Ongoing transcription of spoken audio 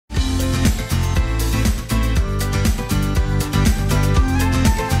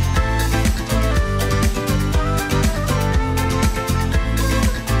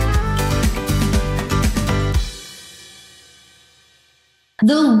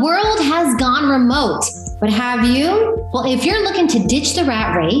The world has gone remote, but have you? Well, if you're looking to ditch the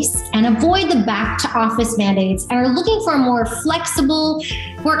rat race and avoid the back to office mandates and are looking for a more flexible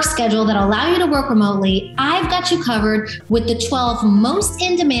work schedule that allow you to work remotely, I've got you covered with the 12 most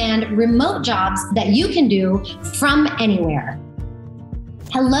in-demand remote jobs that you can do from anywhere.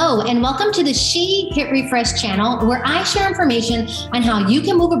 Hello, and welcome to the She Hit Refresh channel, where I share information on how you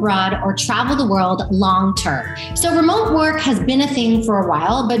can move abroad or travel the world long term. So remote work has been a thing for a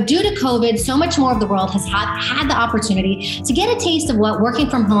while, but due to COVID, so much more of the world has had the opportunity to get a taste of what working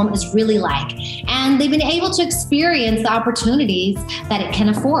from home is really like. And they've been able to experience the opportunities that it can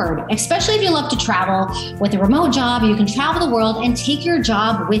afford, especially if you love to travel. With a remote job, you can travel the world and take your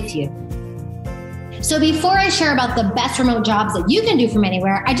job with you. So before I share about the best remote jobs that you can do from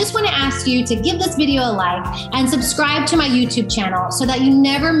anywhere, I just want to ask you to give this video a like and subscribe to my YouTube channel so that you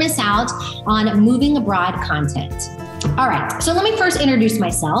never miss out on moving abroad content. All right, so let me first introduce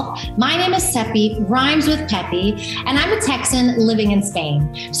myself. My name is Seppi, rhymes with Peppy, and I'm a Texan living in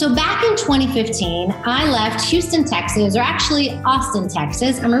Spain. So back in 2015, I left Houston, Texas, or actually Austin,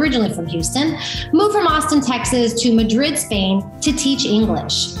 Texas. I'm originally from Houston. Moved from Austin, Texas to Madrid, Spain to teach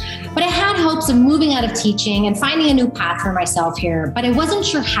English. But I had hopes of moving out of teaching and finding a new path for myself here, but I wasn't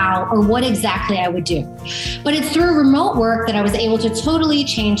sure how or what exactly I would do. But it's through remote work that I was able to totally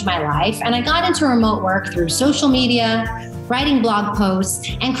change my life, and I got into remote work through social media, writing blog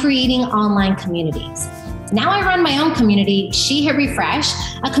posts, and creating online communities. Now I run my own community, She Hit Refresh,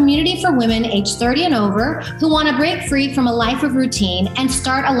 a community for women aged 30 and over who want to break free from a life of routine and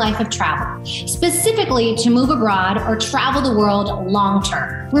start a life of travel, specifically to move abroad or travel the world long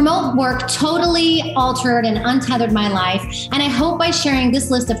term. Remote work totally altered and untethered my life, and I hope by sharing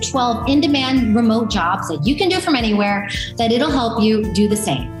this list of 12 in-demand remote jobs that you can do from anywhere, that it'll help you do the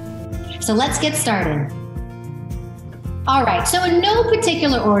same. So let's get started. All right, so in no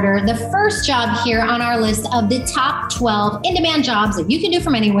particular order, the first job here on our list of the top 12 in-demand jobs that you can do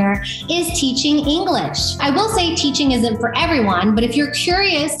from anywhere is teaching English. I will say teaching isn't for everyone, but if you're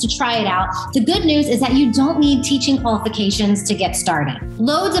curious to try it out, the good news is that you don't need teaching qualifications to get started.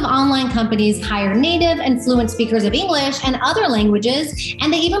 Loads of online companies hire native and fluent speakers of English and other languages,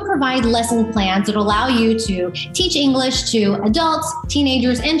 and they even provide lesson plans that allow you to teach English to adults,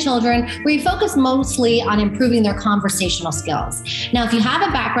 teenagers, and children, where you focus mostly on improving their conversation skills. Now, if you have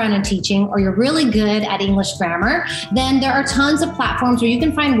a background in teaching or you're really good at English grammar, then there are tons of platforms where you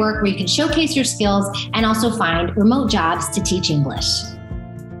can find work where you can showcase your skills and also find remote jobs to teach English.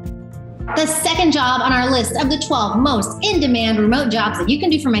 The second job on our list of the 12 most in-demand remote jobs that you can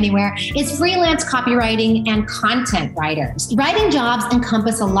do from anywhere is freelance copywriting and content writers. Writing jobs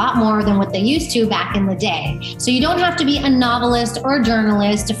encompass a lot more than what they used to back in the day. So you don't have to be a novelist or a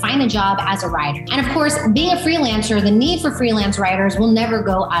journalist to find a job as a writer. And of course, being a freelancer, the need for freelance writers will never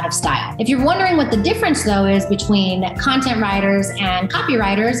go out of style. If you're wondering what the difference though is between content writers and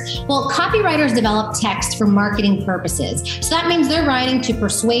copywriters, well, copywriters develop text for marketing purposes. So that means they're writing to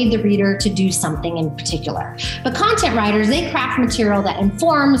persuade the reader to do something in particular. But content writers, they craft material that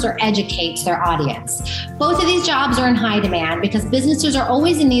informs or educates their audience. Both of these jobs are in high demand because businesses are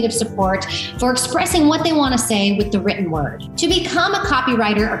always in need of support for expressing what they want to say with the written word. To become a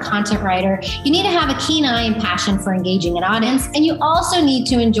copywriter or content writer, you need to have a keen eye and passion for engaging an audience, and you also need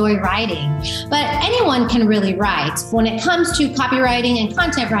to enjoy writing. But anyone can really write. When it comes to copywriting and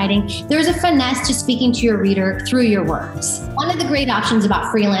content writing, there's a finesse to speaking to your reader through your words. One of the great options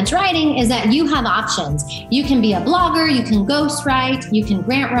about freelance writing is that you have options. You can be a blogger, you can ghostwrite, you can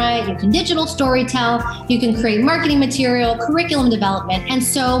grant write, you can digital storytell, you can create marketing material, curriculum development, and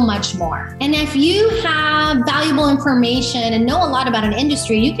so much more. And if you have valuable information and know a lot about an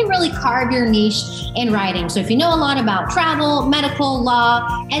industry, you can really carve your niche in writing. So if you know a lot about travel, medical,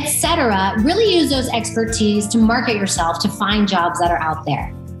 law, etc., really use those expertise to market yourself to find jobs that are out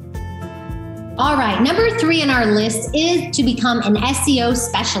there. All right, number 3 on our list is to become an SEO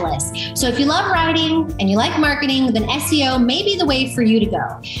specialist. So if you love writing and you like marketing, then SEO may be the way for you to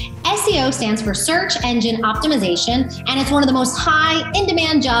go. SEO stands for Search Engine Optimization, and it's one of the most high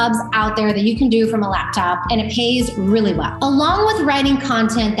in-demand jobs out there that you can do from a laptop, and it pays really well. Along with writing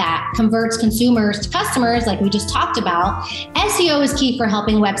content that converts consumers to customers, like we just talked about, SEO is key for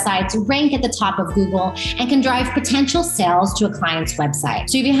helping websites rank at the top of Google and can drive potential sales to a client's website.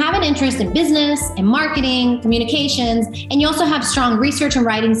 So if you have an interest in business, in marketing, communications, and you also have strong research and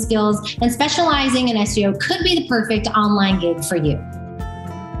writing skills, then specializing in SEO could be the perfect online gig for you.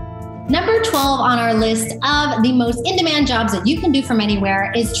 Number 12 on our list of the most in-demand jobs that you can do from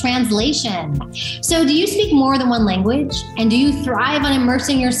anywhere is translation. So do you speak more than one language? And do you thrive on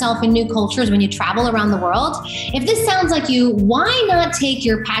immersing yourself in new cultures when you travel around the world? If this sounds like you, why not take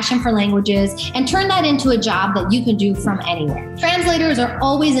your passion for languages and turn that into a job that you can do from anywhere? Translators are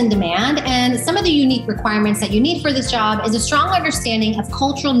always in demand, and some of the unique requirements that you need for this job is a strong understanding of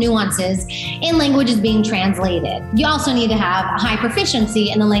cultural nuances in languages being translated. You also need to have a high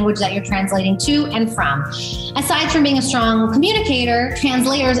proficiency in the language that you're translating to and from. Aside from being a strong communicator,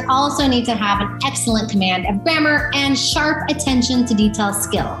 translators also need to have an excellent command of grammar and sharp attention to detail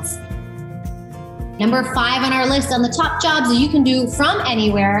skills. Number 5 on our list on the top jobs that you can do from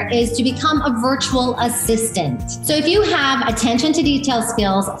anywhere is to become a virtual assistant. So if you have attention to detail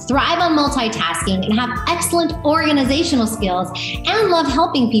skills, thrive on multitasking, and have excellent organizational skills, and love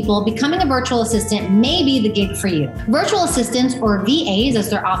helping people, becoming a virtual assistant may be the gig for you. Virtual assistants, or VAs as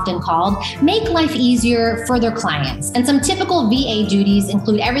they're often called, make life easier for their clients. And some typical VA duties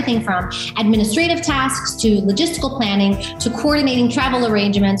include everything from administrative tasks to logistical planning to coordinating travel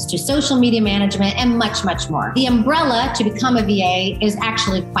arrangements to social media management and much, much more. The umbrella to become a VA is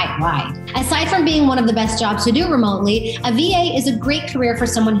actually quite wide. Aside from being one of the best jobs to do remotely, a VA is a great career for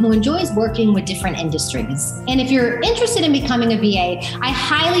someone who enjoys working with different industries. And if you're interested in becoming a VA, I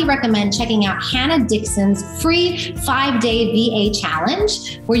highly recommend checking out Hannah Dixon's free 5-day VA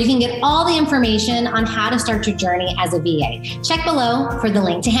challenge, where you can get all the information on how to start your journey as a VA. Check below for the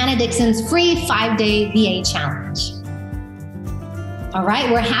link to Hannah Dixon's free 5-day VA challenge. All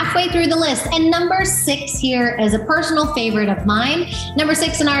right, we're halfway through the list. And number 6 here is a personal favorite of mine. Number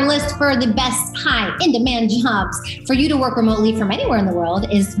 6 on our list for the best high in-demand jobs for you to work remotely from anywhere in the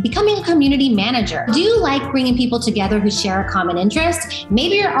world is becoming a community manager. Do you like bringing people together who share a common interest?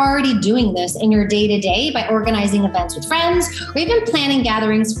 Maybe you're already doing this in your day-to-day by organizing events with friends or even planning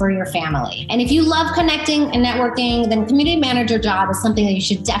gatherings for your family. And if you love connecting and networking, then community manager job is something that you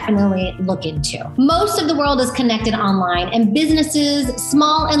should definitely look into. Most of the world is connected online, and businesses,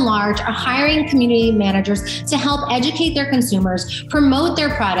 small and large, are hiring community managers to help educate their consumers, promote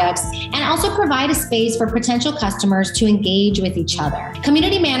their products, and also provide a space for potential customers to engage with each other.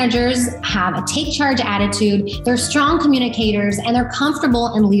 Community managers have a take charge attitude, they're strong communicators, and they're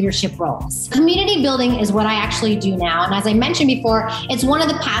comfortable in leadership roles. Community building is what I actually do now. And as I mentioned before, it's one of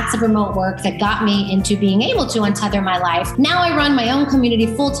the paths of remote work that got me into being able to untether my life. Now I run my own community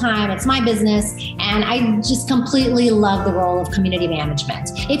full time. It's my business, and I just completely love the role of community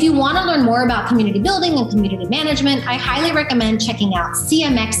management. If you want to learn more about community building and community management, I highly recommend checking out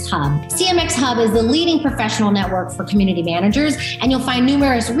CMX Hub. CMX Hub is the leading professional network for community managers, and you'll find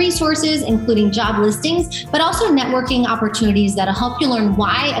numerous resources, including job listings, but also networking opportunities that'll help you learn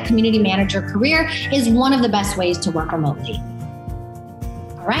why a community manager career is one of the best ways to work remotely.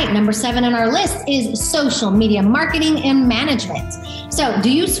 All right, number 7 on our list is social media marketing and management. So,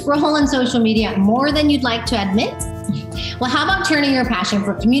 do you scroll on social media more than you'd like to admit? Well, how about turning your passion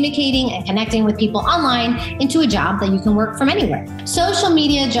for communicating and connecting with people online into a job that you can work from anywhere? Social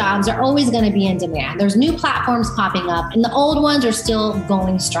media jobs are always going to be in demand. There's new platforms popping up, and the old ones are still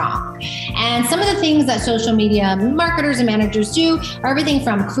going strong. And some of the things that social media marketers and managers do are everything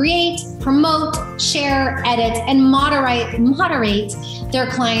from create, promote, share, edit, and moderate their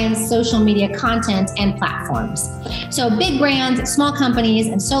clients' social media content and platforms. So big brands, small companies,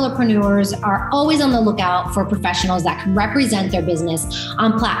 and solopreneurs are always on the lookout for professionals that can represent their business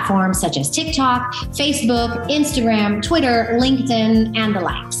on platforms such as TikTok, Facebook, Instagram, Twitter, LinkedIn, and the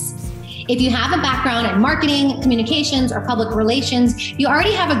likes. If you have a background in marketing, communications, or public relations, you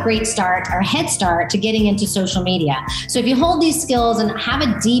already have a great start or head start to getting into social media. So if you hold these skills and have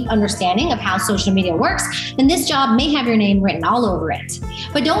a deep understanding of how social media works, then this job may have your name written all over it.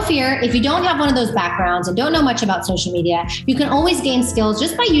 But don't fear, if you don't have one of those backgrounds and don't know much about social media, you can always gain skills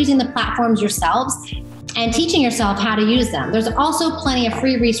just by using the platforms yourselves and teaching yourself how to use them. There's also plenty of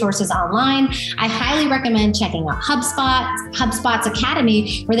free resources online. I highly recommend checking out Hubspot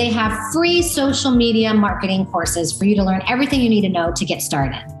Academy, where they have free social media marketing courses for you to learn everything you need to know to get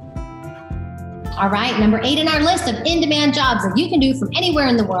started. All right, number 8 in our list of in-demand jobs that you can do from anywhere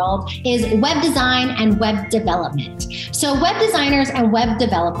in the world is web design and web development. So web designers and web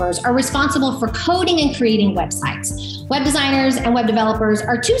developers are responsible for coding and creating websites. Web designers and web developers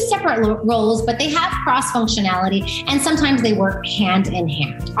are 2 separate roles, but they have cross-functionality, and sometimes they work hand in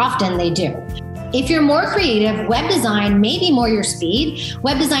hand. Often they do. If you're more creative, web design may be more your speed.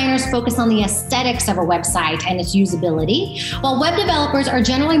 Web designers focus on the aesthetics of a website and its usability, while web developers are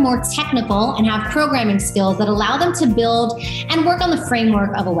generally more technical and have programming skills that allow them to build and work on the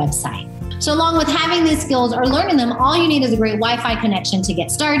framework of a website. So along with having these skills or learning them, all you need is a great Wi-Fi connection to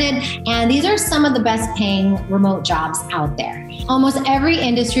get started. And these are some of the best paying remote jobs out there. Almost every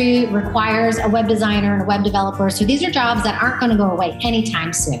industry requires a web designer and a web developer. So these are jobs that aren't going to go away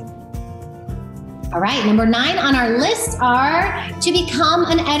anytime soon. All right, number 9 on our list are to become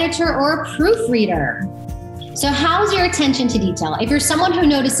an editor or a proofreader. So how's your attention to detail? If you're someone who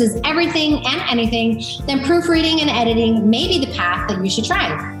notices everything and anything, then proofreading and editing may be the path that you should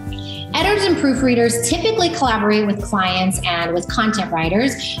try. Editors and proofreaders typically collaborate with clients and with content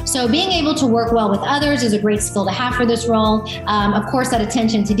writers. So being able to work well with others is a great skill to have for this role. Of course, that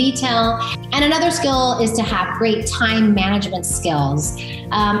attention to detail. And another skill is to have great time management skills.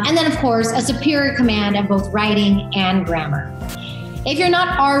 And then, of course, a superior command of both writing and grammar. If you're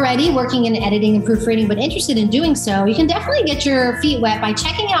not already working in editing and proofreading, but interested in doing so, you can definitely get your feet wet by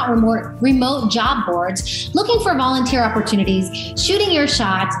checking out remote job boards, looking for volunteer opportunities, shooting your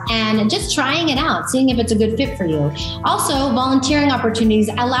shot, and just trying it out, seeing if it's a good fit for you. Also, volunteering opportunities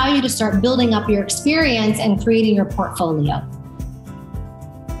allow you to start building up your experience and creating your portfolio.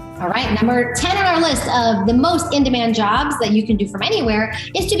 All right, number 10 on our list of the most in-demand jobs that you can do from anywhere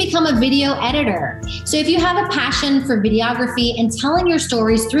is to become a video editor. So if you have a passion for videography and telling your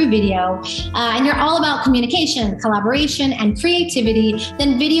stories through video, and you're all about communication, collaboration, and creativity,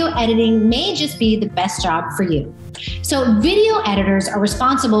 then video editing may just be the best job for you. So video editors are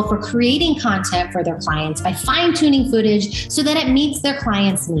responsible for creating content for their clients by fine-tuning footage so that it meets their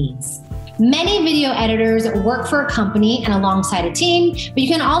clients' needs. Many video editors work for a company and alongside a team, but you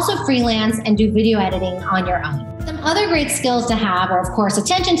can also freelance and do video editing on your own. Some other great skills to have are, of course,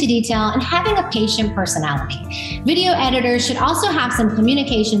 attention to detail and having a patient personality. Video editors should also have some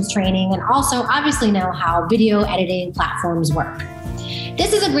communications training and also obviously know how video editing platforms work.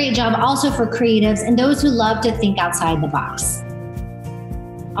 This is a great job also for creatives and those who love to think outside the box.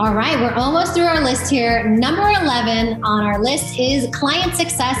 All right, we're almost through our list here. Number 11 on our list is client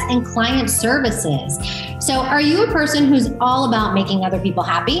success and client services. So are you a person who's all about making other people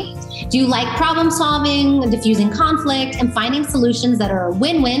happy? Do you like problem solving, diffusing conflict, and finding solutions that are a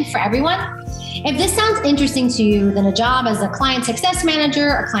win-win for everyone? If this sounds interesting to you, then a job as a client success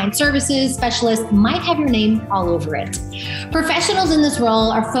manager or client services specialist might have your name all over it. Professionals in this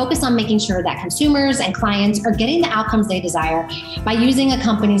role are focused on making sure that consumers and clients are getting the outcomes they desire by using a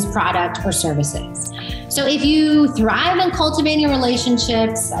company's product or services. So if you thrive in cultivating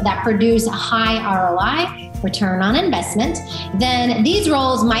relationships that produce a high ROI, return on investment, then these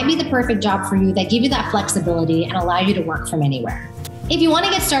roles might be the perfect job for you that give you that flexibility and allow you to work from anywhere. If you want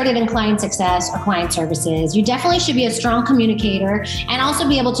to get started in client success or client services, you definitely should be a strong communicator and also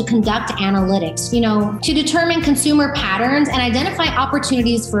be able to conduct analytics, to determine consumer patterns and identify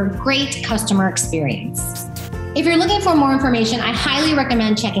opportunities for great customer experience. If you're looking for more information, I highly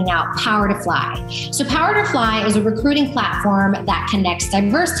recommend checking out PowerToFly. So PowerToFly is a recruiting platform that connects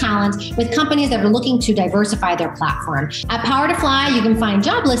diverse talent with companies that are looking to diversify their platform. At PowerToFly, you can find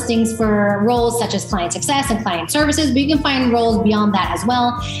job listings for roles such as client success and client services, but you can find roles beyond that as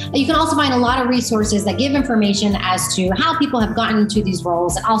well. You can also find a lot of resources that give information as to how people have gotten into these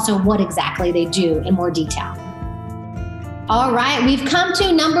roles and also what exactly they do in more detail. All right, we've come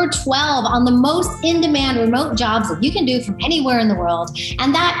to number 12 on the most in-demand remote jobs that you can do from anywhere in the world,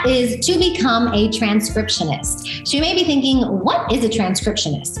 and that is to become a transcriptionist. So you may be thinking, what is a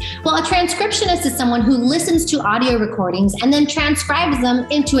transcriptionist? Well, a transcriptionist is someone who listens to audio recordings and then transcribes them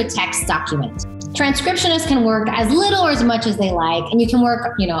into a text document. Transcriptionists can work as little or as much as they like, and you can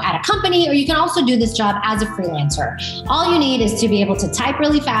work, at a company, or you can also do this job as a freelancer. All you need is to be able to type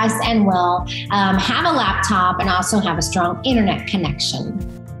really fast and well, have a laptop, and also have a strong internet connection.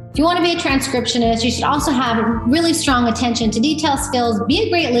 If you want to be a transcriptionist, you should also have really strong attention to detail skills, be a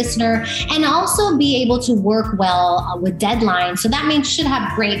great listener, and also be able to work well with deadlines. So that means you should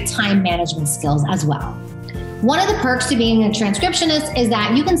have great time management skills as well. One of the perks to being a transcriptionist is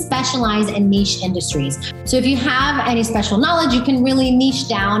that you can specialize in niche industries. So if you have any special knowledge, you can really niche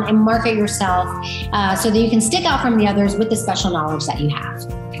down and market yourself so that you can stick out from the others with the special knowledge that you have.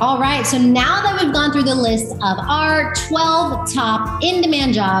 All right, so now that we've gone through the list of our 12 top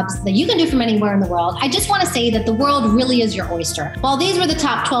in-demand jobs that you can do from anywhere in the world, I just want to say that the world really is your oyster. While these were the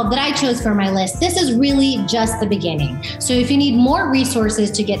top 12 that I chose for my list, this is really just the beginning. So if you need more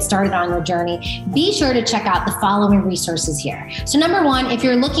resources to get started on your journey, be sure to check out the following resources here. So number one, if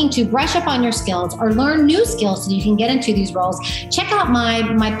you're looking to brush up on your skills or learn new skills so you can get into these roles, check out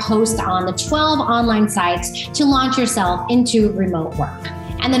my post on the 12 online sites to launch yourself into remote work.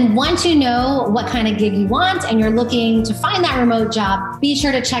 And then once you know what kind of gig you want and you're looking to find that remote job, be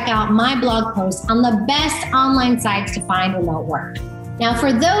sure to check out my blog post on the best online sites to find remote work. Now,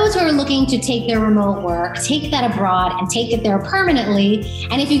 for those who are looking to take their remote work, take that abroad and take it there permanently,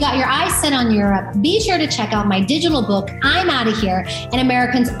 and if you got your eyes set on Europe, be sure to check out my digital book, I'm Out of Here, an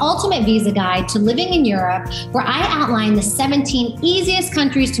American's Ultimate Visa Guide to Living in Europe, where I outline the 17 easiest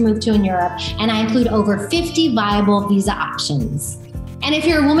countries to move to in Europe, and I include over 50 viable visa options. And if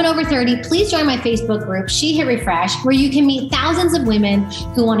you're a woman over 30, please join my Facebook group, She Hit Refresh, where you can meet thousands of women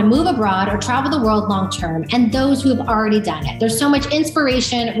who want to move abroad or travel the world long term, and those who have already done it. There's so much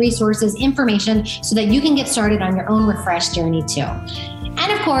inspiration, resources, information, so that you can get started on your own refresh journey too.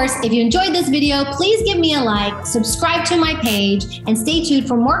 And of course, if you enjoyed this video, please give me a like, subscribe to my page, and stay tuned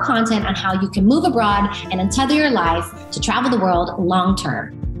for more content on how you can move abroad and untether your life to travel the world long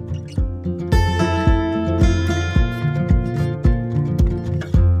term.